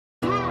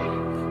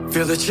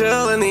Feel the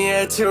chill in the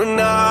air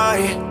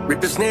tonight.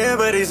 Reaper's near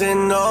but he's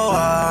in no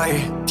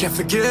eye. Can't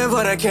forgive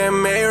what I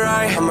can't make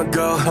right. I'm a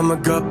ghost.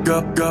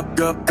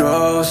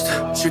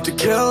 Shoot to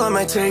kill, I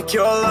might take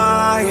your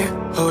life.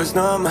 Always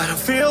know I'm out, I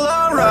feel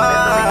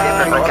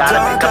alright.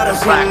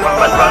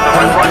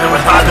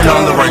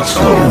 On the right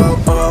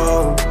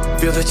slope.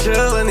 Feel the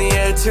chill in the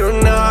air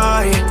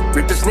tonight.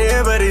 Reaper's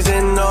near but he's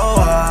in no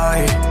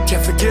eye.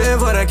 Can't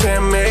forgive what I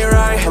can't make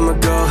right. I'm a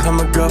ghost.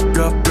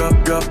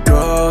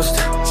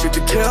 Shoot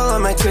to kill, I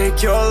might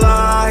take your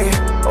life.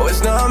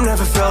 Always know I've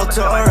never felt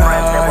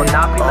alright.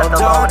 All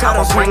dark, I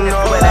don't see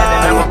no light.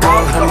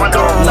 I'm a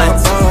ghost.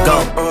 Let's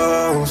go.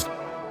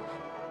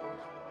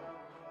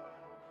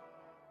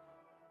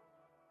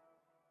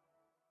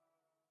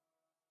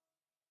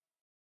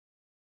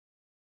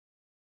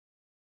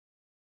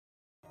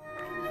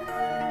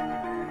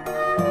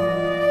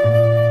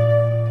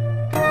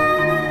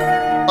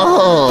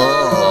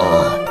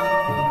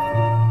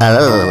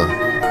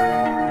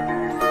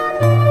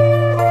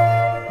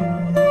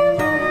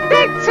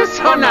 That's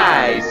so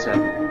nice.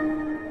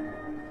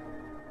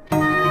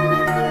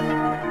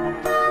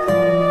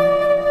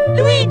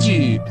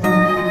 Luigi.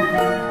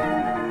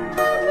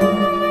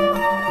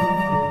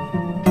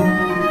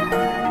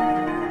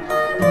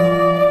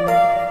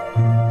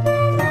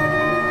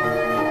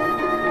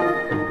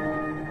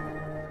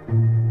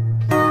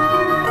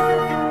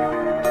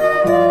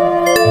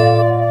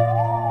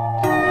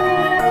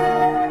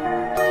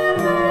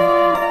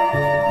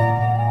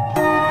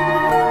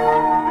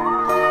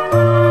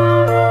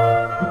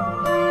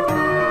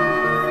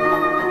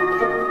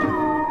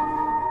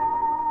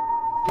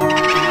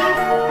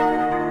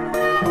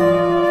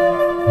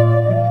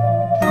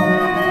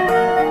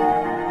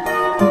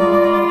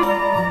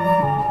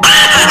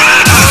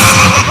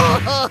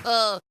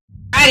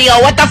 Mario,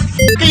 what the f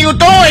are you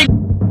doing?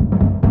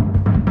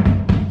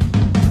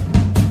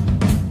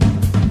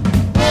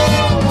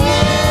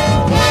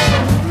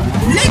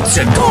 Let's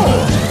go!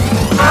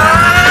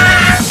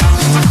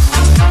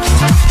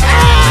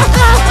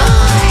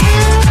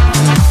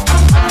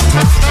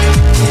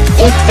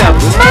 It's a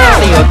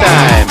Mario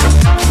time.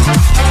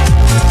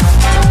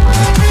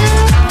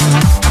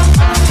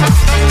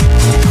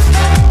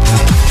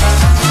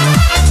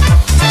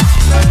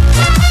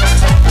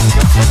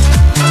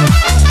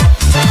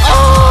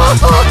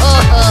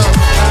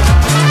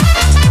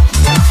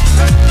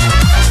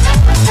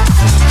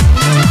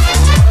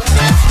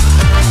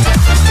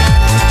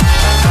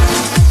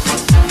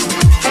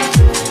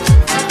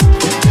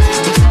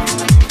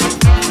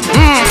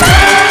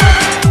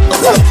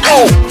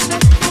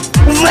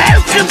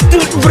 Welcome to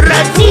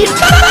Brazil!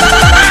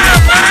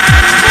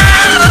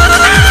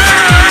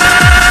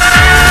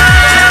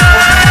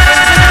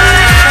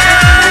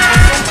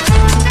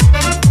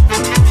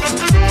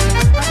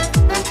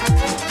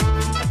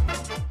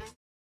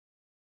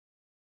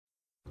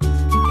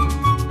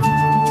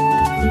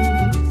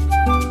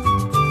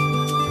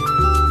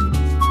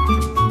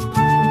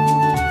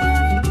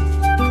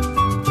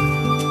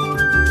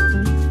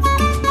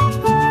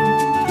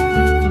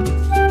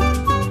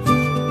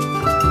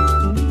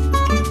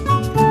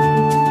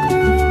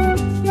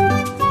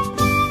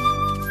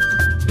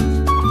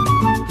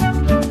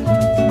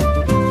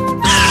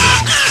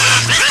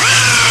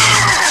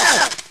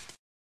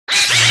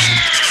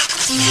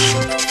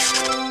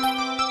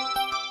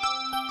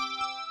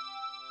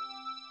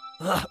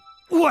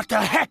 What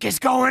the heck is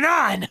going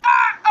on?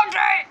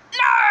 Okay,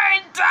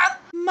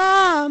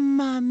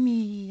 Mamma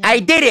mia. I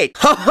did it!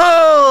 Ho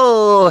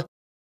ho!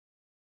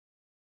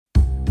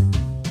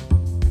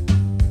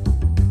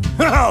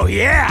 Oh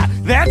yeah,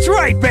 that's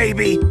right,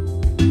 baby.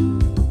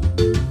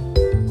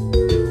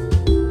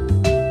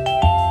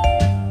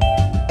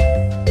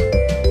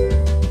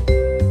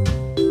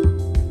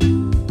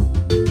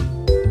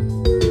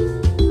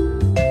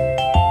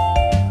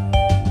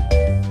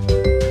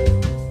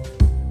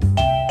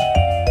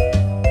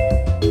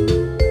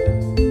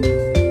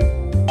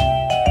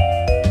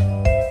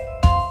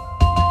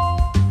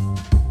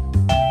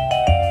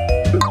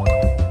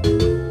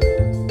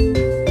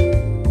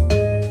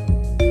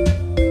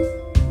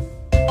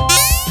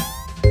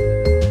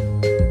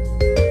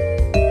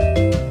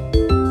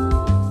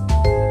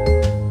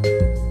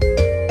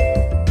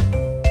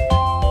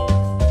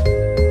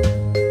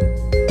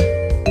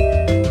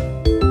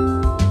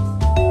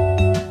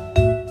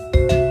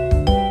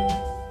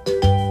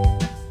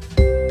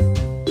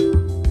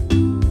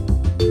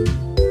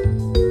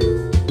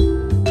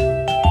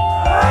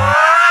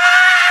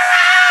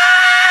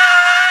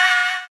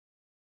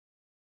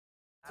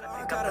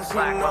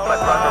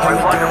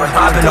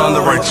 On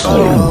the right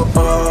slope.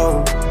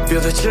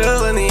 Feel the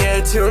chill in the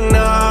air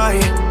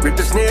tonight.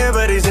 Reaper's near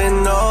but he's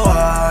in no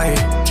eye.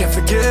 Can't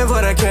forgive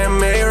what I can't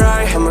make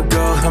right. I'm a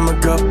ghost.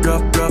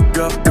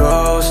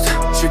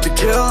 Shoot to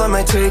kill, I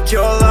might take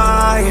your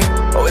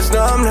life. Always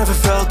know I've never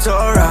felt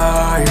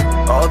alright.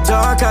 All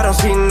dark, I don't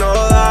see no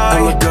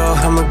light.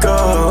 I'm a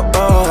ghost.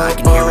 I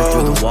can hear it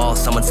through the walls.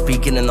 Someone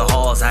speaking in the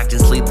halls, acting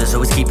sleepless,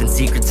 always keeping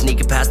secrets,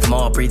 sneaking past them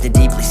all. Breathing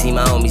deeply, see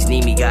my homies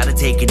need me. Gotta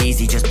take it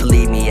easy, just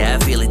believe me. Yeah,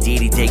 I feel it,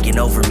 deedy, take it taking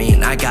over me,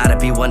 and I gotta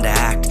be one to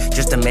act,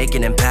 just to make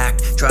an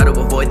impact. Try to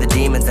avoid the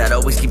demons that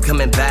always keep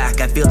coming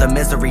back. I feel the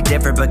misery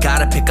different, but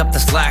gotta pick up the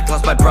slack.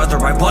 Lost my brother,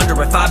 I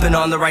wonder if I've been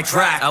on the right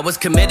track. I was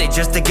committed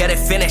just to get it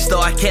finished,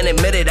 though I can't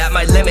admit it. At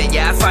my limit,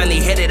 yeah, I finally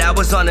hit it. I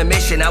was on a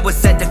mission, I was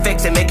set to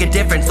fix and make a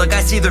difference. Look,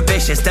 I see they're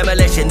vicious,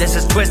 demolition. This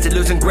is twisted,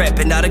 losing grip,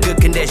 and not a good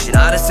condition.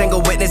 Not a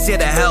single witness here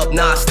to help,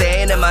 nah,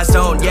 staying in my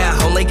zone. Yeah,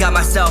 only got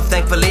myself,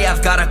 thankfully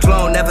I've got a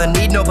clone. Never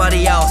need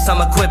nobody else,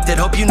 I'm equipped.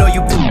 Hope you know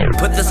you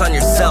put this on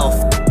yourself.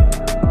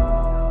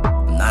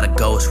 I'm not a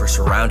ghost, we're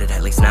surrounded.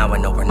 At least now I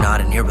know we're not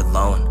in here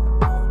alone.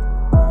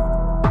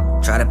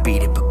 Try to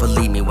beat it, but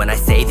believe me when I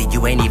say that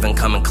you ain't even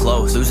coming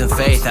close. Losing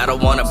faith, I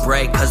don't wanna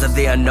break cause of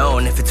the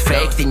unknown. If it's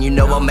fake, then you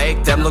know I'll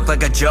make them look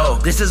like a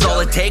joke. This is all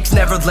it takes,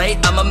 never late,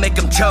 I'ma make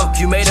them choke.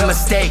 You made a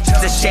mistake,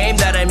 it's a shame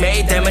that I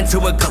made them into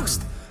a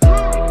ghost.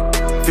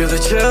 Feel the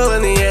chill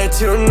in the air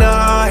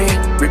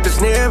tonight.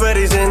 Reaper's near but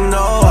he's in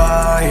no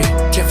eye.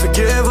 Can't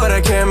forgive what I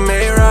can't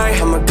make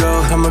right. I'ma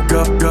go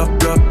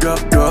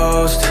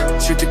ghost.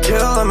 Shoot to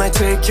kill, I might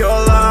take your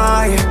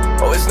life.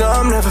 Always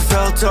numb, never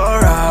felt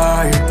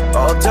alright.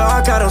 All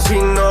dark, I don't see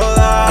no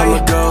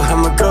light.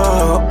 I'ma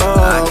go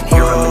I can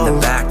hear them in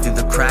the back, through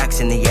the cracks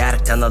in the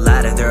attic. Down the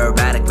ladder, they're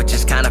erratic, which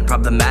is kinda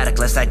problematic.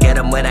 Lest I get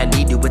them when I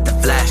need to with the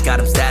flash. Got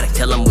them static,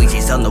 tell them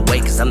Ouija's on the way.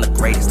 Cause I'm the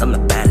greatest, I'm the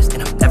baddest,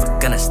 and I'm never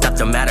gonna stop,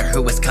 no matter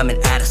who is coming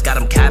at us. Got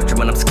them captured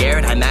when I'm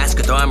scared, I mask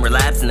it though I'm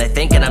relapsing. They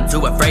thinking I'm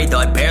too afraid, though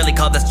I barely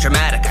call this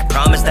traumatic. I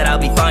promise that I'll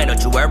be fine,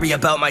 don't you worry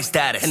about my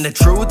status. And the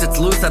truth, it's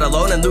loose, that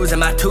alone and losing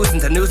my tooth.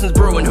 Since a nuisance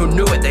brewing, who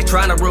knew it? They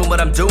trying to ruin what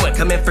I'm doing.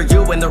 Come in for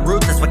you and they're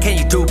ruthless, what can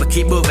you do but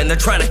keep moving? They're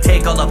trying to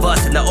take all of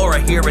us, and the aura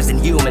here isn't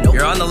human.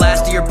 You're on the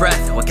last of your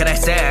breath, what can I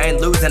say? I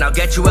ain't losing, I'll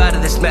get you out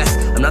of this mess.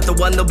 I'm not the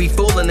one they'll be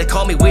fooling, they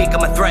call me weak,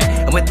 I'm a threat.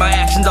 And with my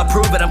actions I'll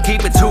prove it, I'm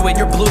keeping to it.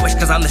 You're bluish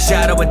cause I'm the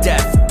shadow of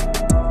death.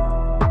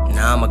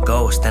 Now I'm a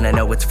ghost, and I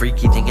know it's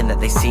freaky thinking that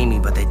they see me,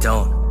 but they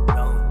don't.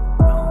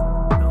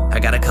 I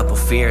got a couple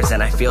fears,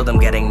 and I feel them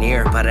getting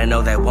near, but I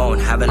know they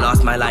won't. Haven't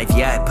lost my life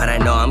yet, but I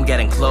know I'm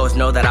getting close.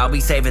 Know that I'll be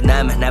saving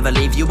them, never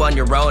leave you on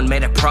your own.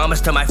 Made a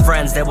promise to my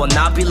friends, they will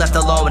not be left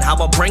alone. How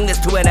I'll bring this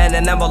to an end,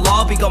 and then we'll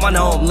all be going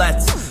home.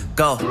 Let's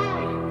go.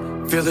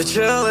 Feel the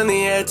chill in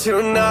the air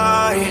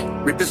tonight.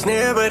 Reaper's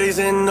near but he's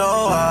in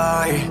no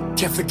eye.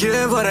 Can't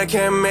forgive what I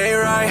can't make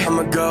right.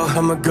 I'ma go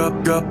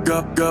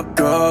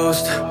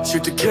ghost.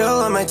 Shoot to kill,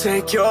 I might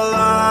take your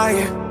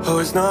life.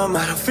 Always numb,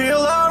 I don't feel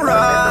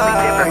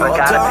alright. All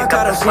dark,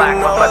 I don't see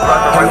no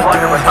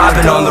light. I've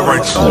been on the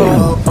right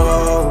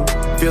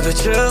side. Feel the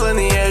chill in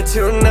the air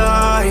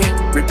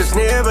tonight. Reaper's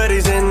near but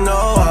he's in no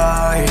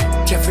eye.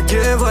 Can't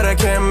forgive what I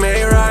can't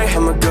make right.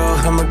 I'ma go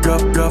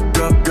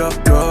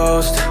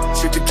ghost.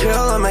 Shoot to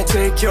kill, I might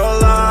take your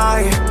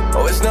life.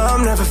 Always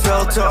numb, never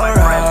felt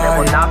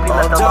alright.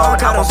 All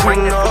dark, I don't see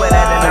no light.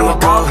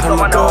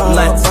 I'ma go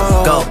Let's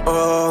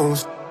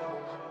go.